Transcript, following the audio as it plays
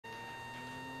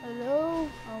Hello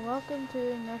and welcome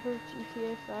to another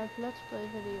GTA 5 Let's Play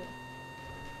video.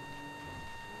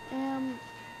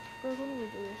 We're going to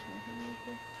do this mission real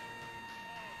quick.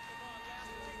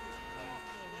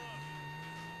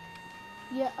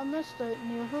 Yeah, I missed out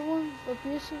in the other one, but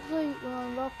basically when I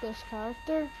unlocked this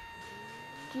character,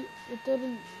 it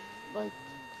didn't, like,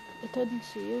 it didn't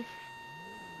save.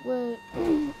 We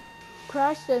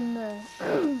crashed in the,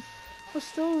 we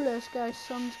stole this guy's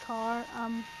son's car,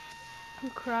 we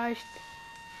crashed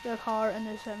the car in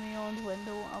the Simeon's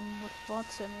window, and with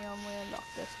fought Simeon we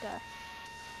unlocked this guy.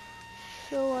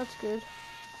 So that's good.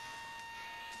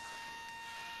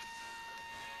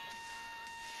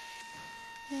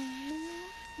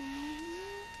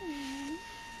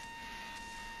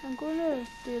 I'm gonna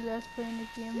do Let's Play in the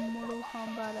game Mortal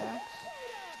Kombat X.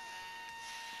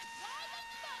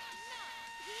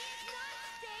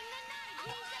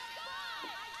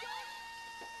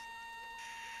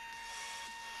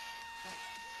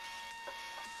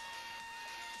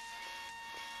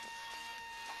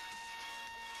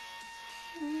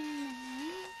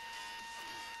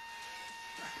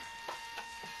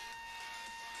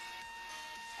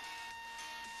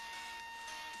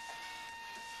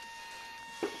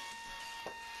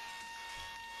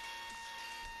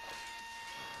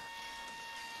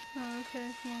 Oh,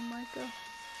 okay, come on, Michael.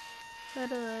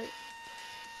 Let it out.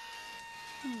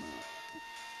 Come on.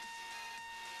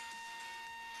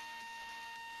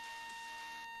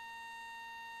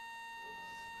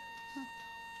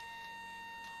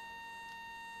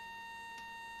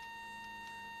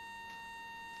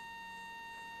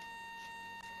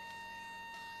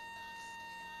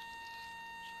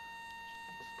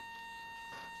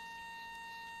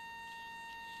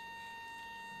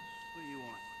 What do you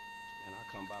want? And I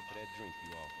come by for that drink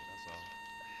you offered, that's all.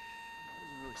 I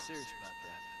wasn't really serious about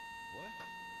that. What?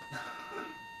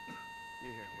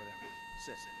 Here, whatever.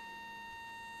 Sit.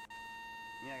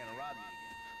 You're not gonna rob me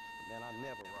again. Man, I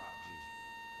never robbed you.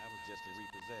 That was just a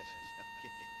repossession.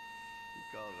 Okay. You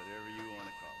call it whatever you want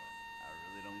to call it. I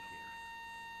really don't care.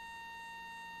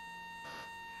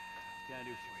 What can I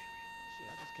do for you? Shit,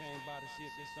 I just came by to see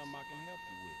if there's something I can help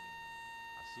you with.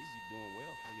 I see you doing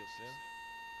well for yourself.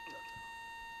 Look,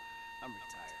 I'm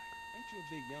retired. Ain't you a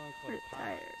bit young for the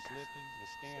pipe, Retired. slippers, and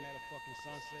staring at a fucking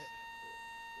sunset?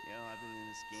 You know, I've been in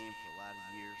this game for a lot of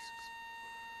years.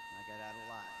 And I got out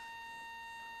alive.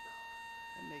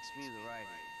 That makes me the right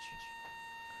age.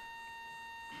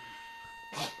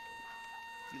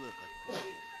 You look like a good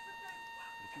kid.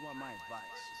 But if you want my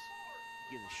advice,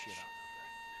 give this shit up.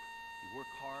 You work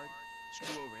hard,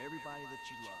 screw over everybody that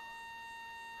you love.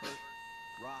 Hurt,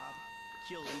 rob,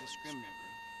 kill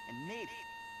indiscriminately, and maybe,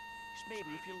 just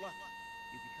maybe if you're lucky,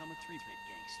 you become a three-bit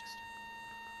gangster.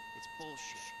 It's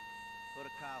bullshit. Go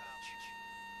to college.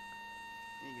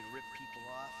 Then you can rip people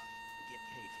off and get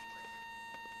paid for it.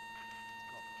 It's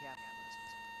called capitalism.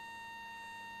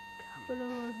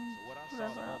 Capitalism. So what I saw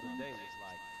Whatever the that other means. day was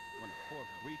like when a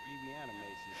corpse briefly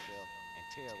reanimates itself and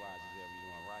terrorizes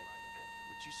everyone, right?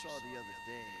 What you saw the other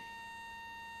day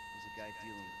was a guy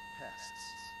dealing with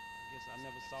pests. I guess I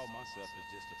never saw myself as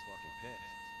just a fucking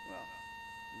pest. Well,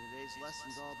 today's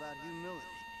lesson's all about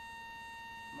humility.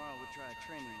 Tomorrow we'll try a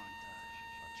training montage.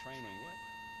 A training what?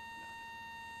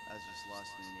 I was just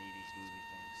lost in an 80s movie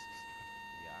fantasy.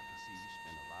 Yeah, I can see you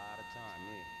spend a lot of time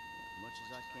there. As much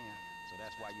as I can. So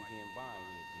that's why you here in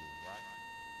Vinewood then, right?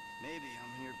 Maybe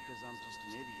I'm here because I'm just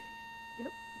an idiot.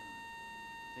 Yep.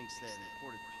 Thinks that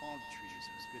imported palm trees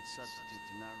are a good substitute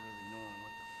to not really knowing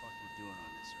what the fuck we're doing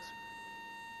on this earth.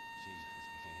 Jesus,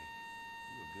 man.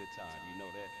 You a good time, you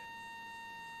know that?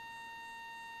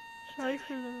 Sorry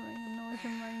for the ringing noise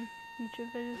in my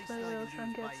YouTube videos, Least but I I'll can try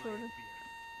and do is buy get you a sorted. beer.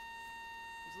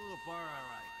 There's a little bar I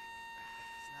like.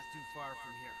 It's not too far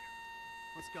from here.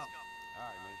 Let's go. All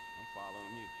right, man. I'm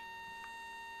following you.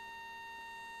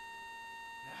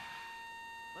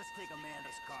 Let's take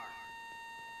Amanda's car.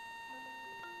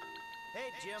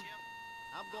 Hey, Jim.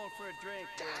 I'm going for a drink.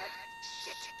 Dad,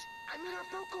 shit! I'm in our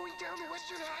boat going down the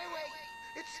Western Highway.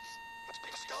 It's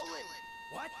been stolen.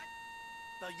 What?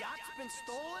 The yacht's been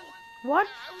stolen? What?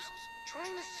 I was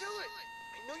trying to sell it.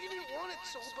 I know you didn't want it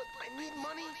sold, but I need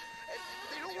money. And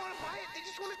they don't want to buy it. They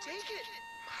just want to take it.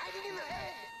 I'm hiding in the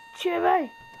head.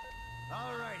 Chevy!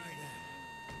 Alrighty then.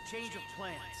 Change of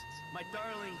plans. My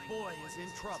darling boy is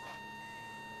in trouble.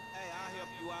 Hey, I'll help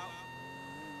you out.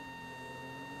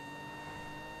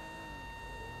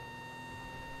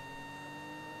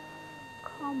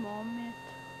 Come on, mate.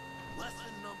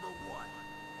 Lesson number 1.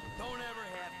 Don't ever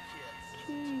have kids.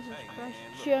 Jesus Hey, Christ.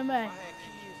 man, look, Jimmy. if I had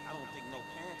kids, I don't think no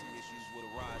parenting issues would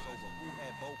arise over who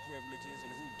had both privileges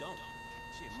and who don't.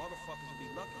 Shit, motherfuckers would be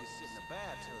lucky to sit in the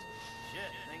bathtub.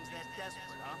 Shit, things that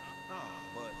desperate, huh? Nah,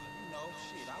 but, you know,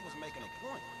 shit, I was making a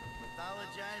point.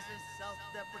 Mythologizing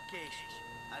self-deprecation.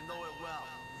 I know it well.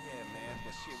 Yeah, man,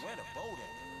 but shit, where the boat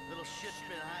at? Little shit's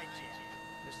been hijacked.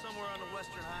 They're somewhere on the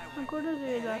Western Highway. I'm going to do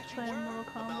Man, that ain't you playing worried Mortal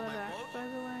about Kombat my X, boat? by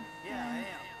the way. Yeah, I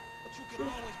am. But you can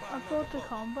always buy I another bought the boat.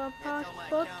 combat Yeah, pack, tell my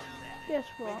but accountant that. guess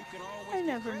Man, what? you can always I get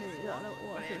never credit knew for that it. it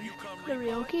But have you wasn't come the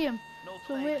real repo it? game. No,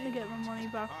 So I'm thank waiting to you. get my money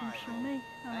back from Alright, Sony,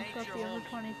 and I I've ain't got your the other homie.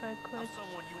 25 I'm quid.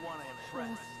 someone you want to So,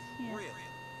 impress. yeah. Really?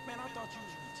 Man, I thought you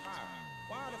was retired.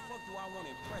 Why the fuck do I want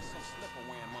to impress some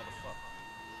slipper-wearing motherfucker?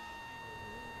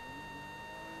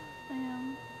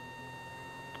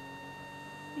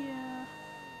 Yeah,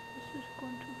 this is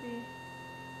going to be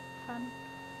fun.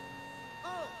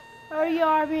 Oh! Oh, you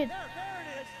are being. There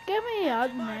it is! Get me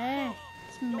That's out, my man. boat.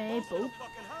 It's Your my boat's in a boat.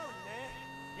 fucking hurry, man.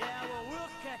 Yeah, well, we'll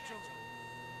catch him.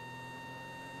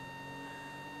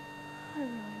 I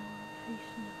really want a piece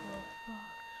in the glove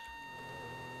box.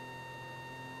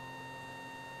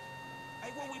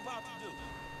 Hey, what we about to do?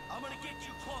 I'm gonna get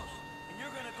you close, and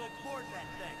you're gonna go board that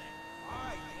thing.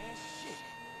 Alright, man, shit.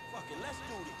 Fuck it, let's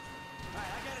do this.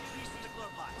 Alright, I got a piece in the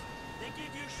glove box. They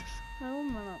give you Wait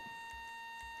 1 minute.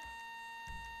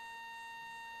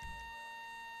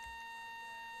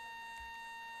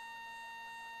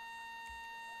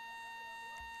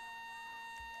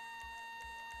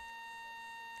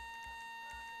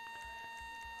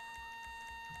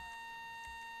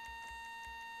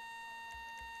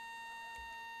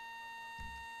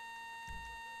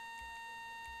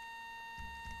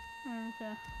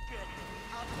 Okay. shit.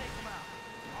 I'll take him out.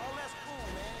 All that's cool,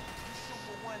 man. You shoot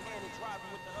with one hand and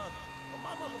driving with the other. But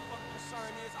my motherfucking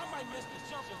concern is I might miss the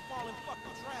jump and fall in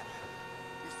fucking traffic.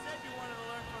 You said you wanted to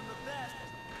learn from the best.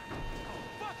 Oh,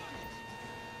 fuck you!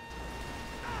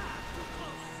 Ah, too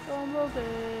close. I'm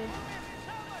okay.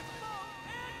 Tell my boat,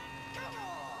 man! Come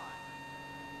on!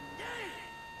 Yay!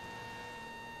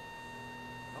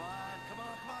 Come on, come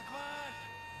on, come on, come on!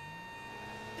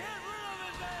 Get rid of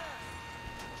his ass!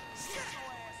 Shit!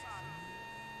 Your ass out of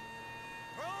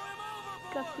Throw him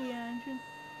overboard! Got the engine.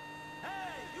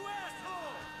 Hey, you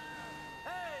asshole!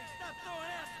 Hey, stop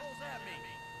throwing assholes at me!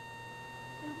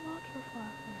 You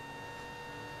motherfucker.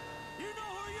 You know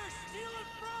who you're stealing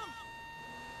from?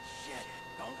 Shit,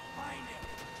 don't find him.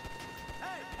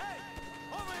 Hey, hey,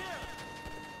 over here!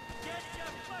 Get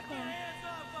your fucking hands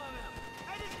off of him!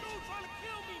 Hey, this dude trying to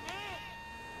kill me, man!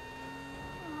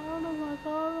 I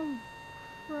got him.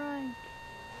 Frank.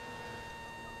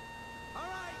 All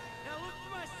right, now look for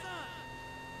my son.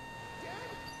 Dad?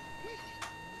 Wait,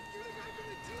 you're the guy from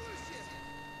the dealership.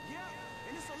 Yeah,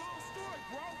 and it's a long story,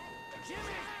 bro.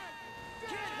 Jimmy!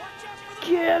 Kid, watch out for the...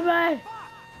 Jimmy!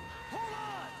 Fuck! Hold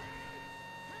on!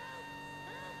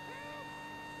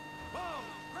 Oh,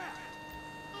 crap!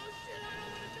 Oh shit, I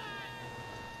don't want to die.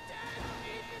 Dad, I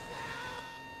need this help.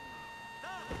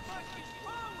 The fuck is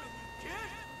wrong with you, kid?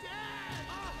 Dad!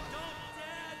 Oh, don't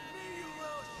dad me, you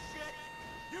little shit!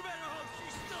 You better hope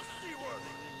she's still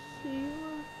seaworthy. See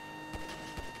you.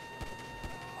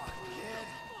 Fuck, kid.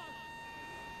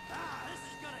 Ah, this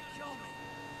is gonna kill me.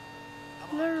 Come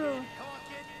on, Literally. kid. Come on,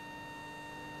 kid.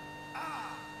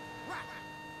 Ah, crap.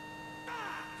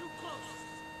 Ah, too close.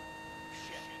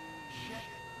 Shit. Shit.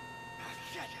 Ah,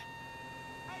 shit.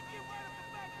 Hey, get right up the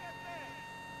back of that thing.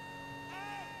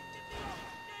 Hey, get me off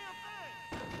the damn thing.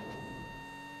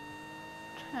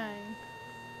 Tang.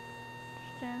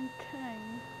 Stand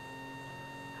Tang.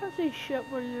 How's he shit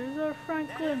with you there, That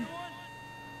Franklin? everyone?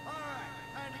 All right,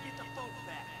 time to get the boat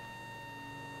back.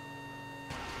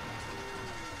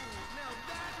 Now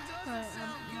that doesn't Right,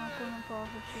 sound I'm not good. gonna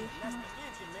bother That's chasing the it.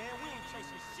 engine, man. We ain't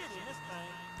chasing shit in this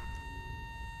thing.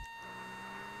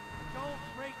 Don't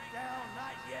break down,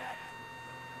 not yet.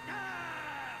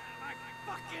 Ah, my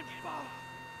fucking boat.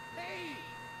 Hey,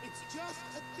 it's just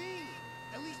a thing.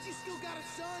 At least you still got a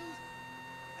son.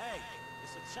 Hey,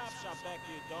 it's a chop shop back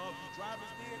there, dog. You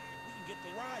drivers there, we can get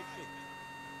the ride fixed.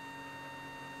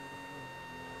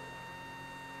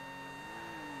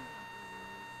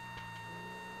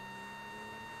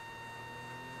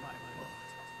 My boat.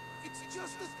 It's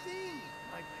just a thing.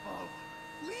 My boat.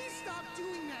 Please stop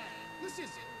doing that. Listen,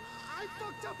 I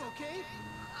fucked up, okay?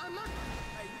 I'm not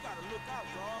Hey, you gotta look out,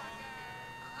 dog.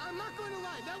 going to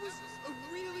lie. That was a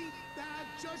really bad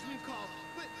judgment call.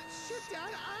 But shit,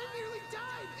 Dad, I nearly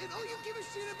died, and all you give a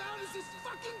shit about is this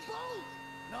fucking boat.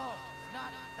 No,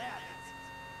 not that.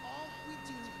 All we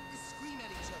do is scream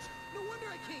at each other. No wonder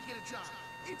I can't get a job.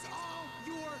 It's all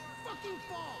your fucking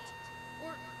fault.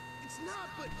 Or it's not,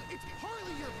 but it's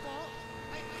partly your fault.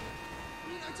 I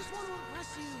mean, I just want to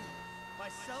impress you. By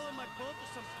selling my boat to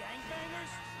some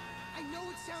gangbangers? I know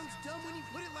it sounds dumb when you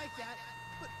put it like that,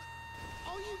 but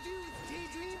all you do is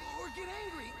daydream or get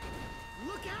angry.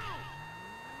 Look out!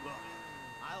 Look,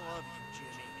 I love you,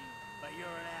 Jimmy, but you're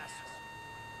an asshole.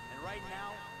 And right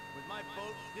now, with my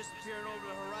boat disappearing over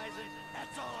the horizon,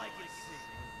 that's all I can see.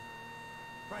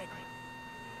 Franklin.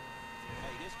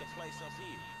 Hey, this the place up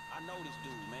here. I know this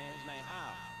dude, man. His name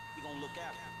Al. He gonna look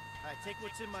after me. All right, take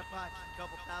what's in my pocket, a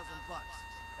couple $1,000.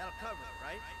 That'll cover it,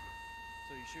 right?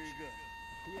 So you sure you're good?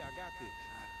 Yeah, I got this.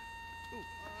 Ooh,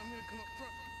 I'm gonna come up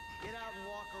front. Get out and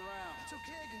walk around. It's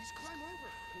okay, I can just climb over.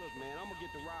 Look, man, I'm gonna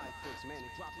get the ride fixed, man,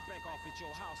 and drop it back off at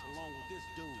your house along with this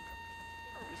dude.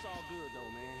 It's all good, though,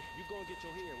 man. You gonna get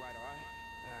your head right, all right?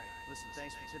 All right, listen,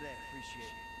 thanks for today. Appreciate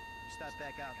it. You stop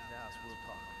back out to the house, we'll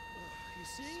talk. You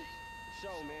see?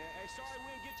 Show, man. Hey, sorry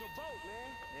we didn't get your boat, man.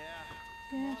 Yeah.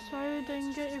 Yeah, sorry I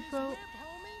didn't get your boat.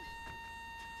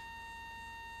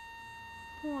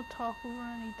 I won't talk over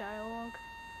any dialogue.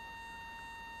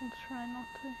 I'll try not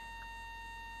to.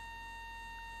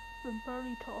 Been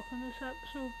barely talking this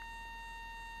episode.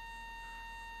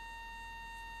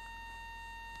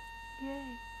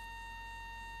 Yay.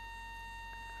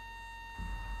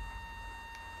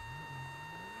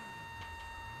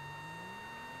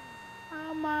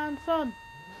 Oh man, son.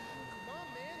 Come on,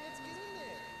 man, let's get in there.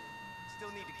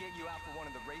 Still need to get you out for one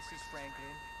of the races,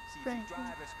 Franklin. See if Franklin. you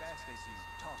drive as fast as you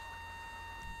talk.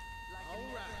 All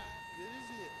right, good as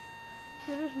new.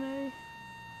 Good as me.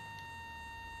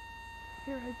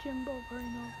 You're a Jimbo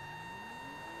Bruno.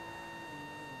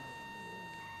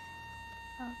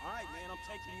 All right, man, I'm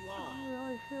taking you I home.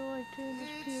 really feel like doing this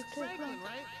It's POT. Franklin,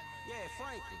 right? Yeah,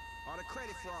 Franklin, or the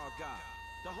credit fraud guy,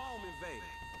 the home invader.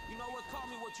 You know what? Call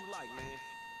me what you like, man.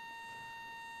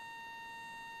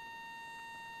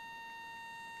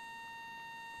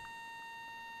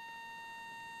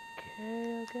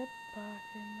 Okay, I'll get back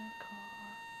in the car.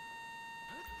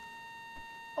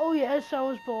 Oh yes, I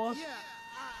was boss. Yeah,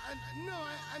 no,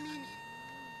 I mean,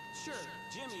 sure,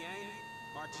 Jimmy, ain't it?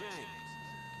 Or James?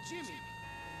 Jimmy.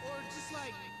 Or just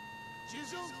like,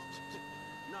 Jizzle?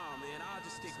 Nah, man, I'll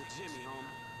just stick with Jimmy, homie.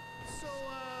 So,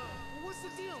 what's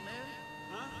the deal, man?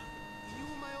 Huh? You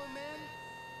and my old man?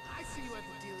 I see you at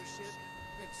the dealership.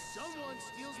 And someone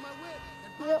steals my whip.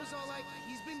 And Papa's all like,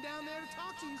 he's been down there to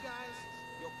talk to you guys.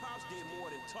 Your pops did more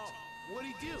than talk. What'd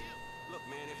he do? Look,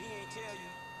 man, if he ain't tell you,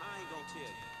 I ain't gonna tell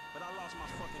you. But I lost my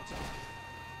fucking job.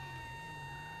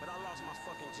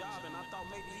 And I thought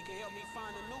maybe he could help me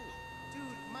find a new one.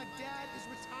 Dude, my dad is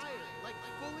retired. Like,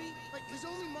 fully. Like, his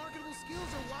only marketable skills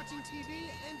are watching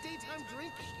TV and daytime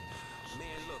drinking.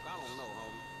 Man, look, I don't know,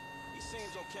 homie. He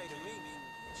seems okay to me.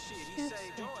 Shit, he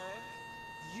saved your ass.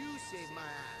 You saved my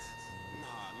ass.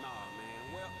 Nah,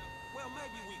 man. Well,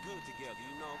 maybe we good together,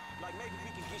 you know? Like, maybe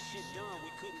we can get shit done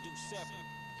we couldn't do separate.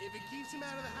 If it keeps him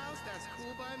out of the house, that's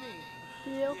cool by me.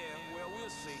 Yep. Yeah, well, we'll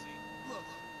see. Look,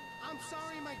 I'm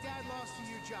sorry my dad lost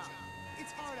you your job.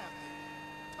 It's hard out there.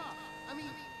 Tough. I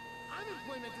mean, I'm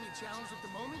employmentally challenged at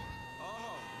the moment.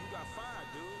 Oh, you got fired,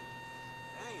 dude.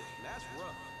 Damn, that's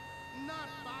rough. Not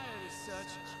fired as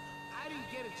such. I didn't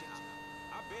get a job.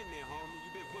 I've been there, homie.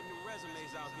 You've been putting them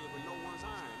resumes out here, but no one's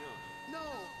hiring, huh? No,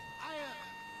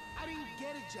 I didn't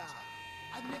get a job.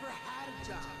 I've never had a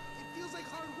job. It feels like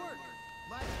hard work.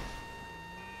 Like,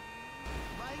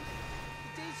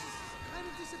 the days just kind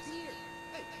of disappear.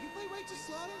 Hey, you play Righteous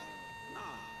Slaughter?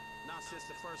 Nah, not since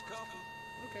the first couple.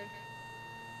 Okay.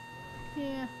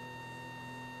 Yeah.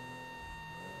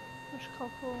 There's a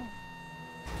couple.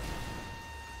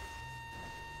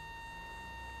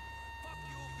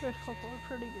 There's a couple are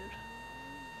pretty good.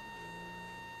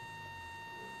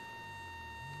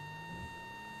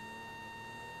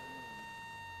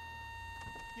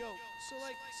 Yo, so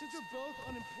like, since we're both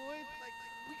unemployed, like,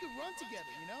 we could run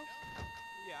together, you know?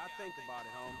 Yeah, I think about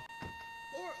it, homie.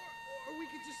 Or we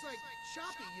could just like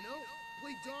shop it, you know?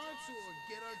 Play darts or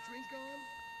get our drink on.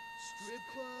 Strip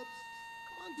clubs.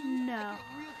 Come on, dude. No. I get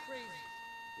real crazy.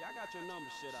 Yeah, I got your number,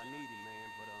 shit. I need it, man.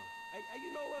 But, hey,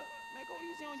 you know what? Man, go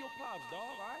easy on your pops,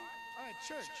 dog, all right? All right,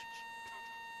 church.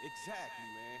 Exactly,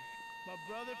 man. My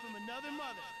brother from another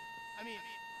mother. I mean,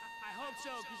 I hope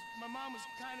so, because my mom was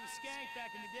kind of a skank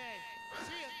back in the day.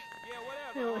 See ya. Yeah,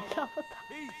 whatever. Here we homie. go.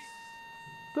 Peace.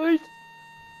 Peace.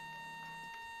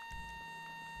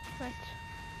 Right.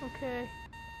 Okay.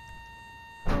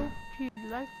 Hope you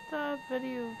liked that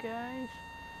video, guys.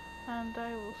 And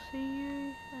I will see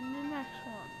you in the next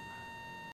one.